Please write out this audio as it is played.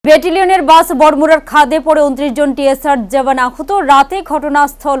ব্যাটালিয়নের বাস বড়মুড়ার খাদে পড়ে 29 জন এসআর জওয়ান আহত। রাতে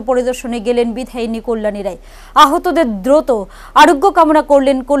ঘটনাস্থল পরিদর্শনে গেলেন বিধায়িনী কল্যাণী রায়। আহতদের দ্রুত আরোগ্য কামনা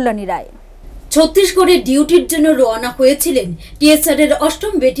করলেন কল্যাণী রায়। ছত্তিশগড়ে ডিউটির জন্য রওনা হয়েছিলেন টিএসআরের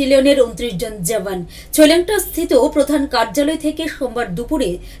 8ম ব্যাটালিয়নের 29 জন জওয়ান। ছৈলাংটা স্থিত প্রধান কার্যালয় থেকে সোমবার দুপুরে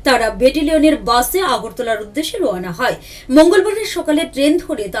তারা ব্যাটালিয়নের বাসে আগরতলার উদ্দেশ্যে রওনা হয়। মঙ্গলবারের সকালে ট্রেন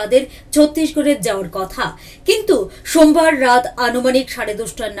ধরে তাদের ছত্তিশগড়ে যাওয়ার কথা, কিন্তু সোমবার রাত আনুমানিক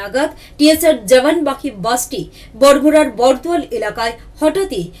 10:30 নাগাদ টিএসআর জওয়ানবাহী বাসটি বড়মুড়ার বরদোয়াল এলাকায়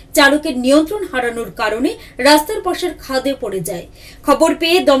হঠাৎই চালকের নিয়ন্ত্রণ হারানোর কারণে রাস্তার পাশের খাদে পড়ে যায়। খবর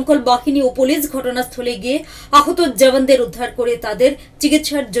পেয়ে দমকল বাহিনী ও পুলিশ ঘটনাস্থলে গিয়ে আহত জওয়ানদের উদ্ধার করে তাদের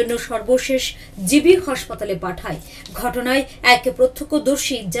চিকিৎসার জন্য সর্বশেষ জিবি হাসপাতালে পাঠায়। ঘটনায় এক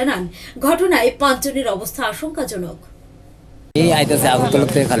প্রত্যক্ষদর্শী জানান, ঘটনায় 5 জনের অবস্থা আশঙ্কাজনক। এই আইতাছে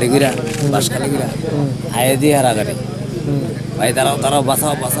আগরতলাতে খালিগুড়া বাস খালিগুড়া আয়ে দিয়ে হারাগাড়ি ভাই তারাও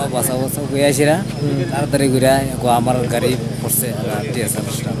বাঁচাও বাঁচাও বাঁচাও বাঁচাও কই আসিরা তাড়াতাড়ি ঘুরা আমার গাড়ি পড়ছে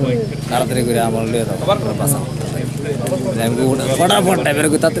তাড়াতাড়ি ঘুরা আমার লিয়ে দাও বাঁচাও ফটাফট টাইপের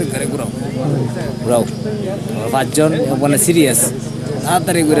তাড়াতাড়ি করে ঘুরাও ঘুরাও 5 জন মানে সিরিয়াস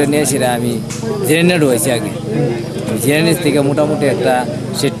তাড়াতাড়ি ঘুরে নিয়ে আসিরা আমি জেনারেট হয়েছি আগে জেনারেট থেকে মোটামুটি একটা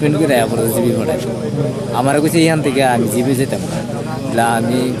স্টেটমেন্ট করে পরে জিবি পড়াই আমার কাছে এখান থেকে আমি জিবি যেতাম না,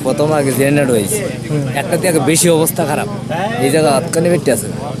 আমি প্রথম আগে জেনারেট হয়েছি একটা থেকে বেশি অবস্থা খারাপ এই জায়গা হাতখানি বেটে আছে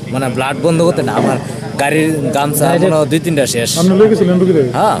মানে ব্লাড বন্ধ করতে না আমার গাড়ির গামছা 2-3টা শেষ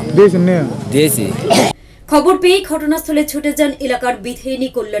হ্যাঁ দিয়েছি। খবর পেয়ে ঘটনাস্থলে ছুটে যান এলাকার বিধায়িনী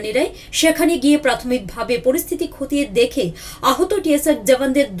কল্যাণী রায়। সেখানে গিয়ে প্রাথমিকভাবে পরিস্থিতি খতিয়ে দেখে আহত টিএসআর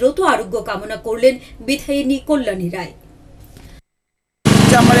জওয়ানদের দ্রুত আরোগ্য কামনা করলেন বিধায়িনী কল্যাণী রায়।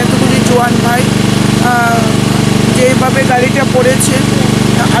 আমার এতগুলি জওয়ান ভাই যেভাবে গাড়িটা পড়েছে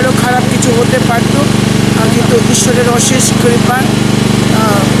আরও খারাপ কিছু হতে পারত, কিন্তু ঈশ্বরের অশেষ কৃপা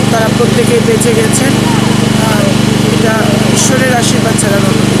তারা প্রত্যেকেই বেঁচে গেছেন। এটা ঈশ্বরের আশীর্বাদ ছাড়া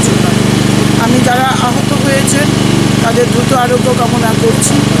অন্য কিছু নয়। আমি যারা আহত হয়েছেন তাদের দ্রুত আরোগ্য কামনা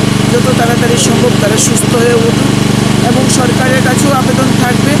করছি, যত তাড়াতাড়ি সম্ভব তারা সুস্থ হয়ে উঠুন এবং সরকারের কাছেও আবেদন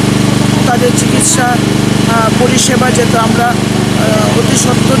থাকবে তাদের চিকিৎসা পরিষেবা যাতে আমরা অতি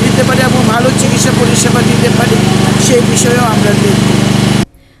সত্বর দিতে পারি এবং ভালো চিকিৎসা পরিষেবা দিতে পারি সেই বিষয়েও আমরা দেখব।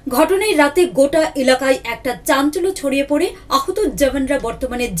 ঘটনায় রাতে গোটা এলাকায় একটা চাঞ্চল্য ছড়িয়ে পড়ে আহত জওয়ানরা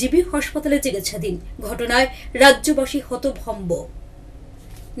বর্তমানে জিবি হাসপাতালে চিকিৎসাধীন। ঘটনায় রাজ্যবাসী হতভম্ব।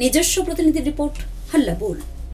 নিজস্ব প্রতিনিধি রিপোর্ট, হাল্লা বোল।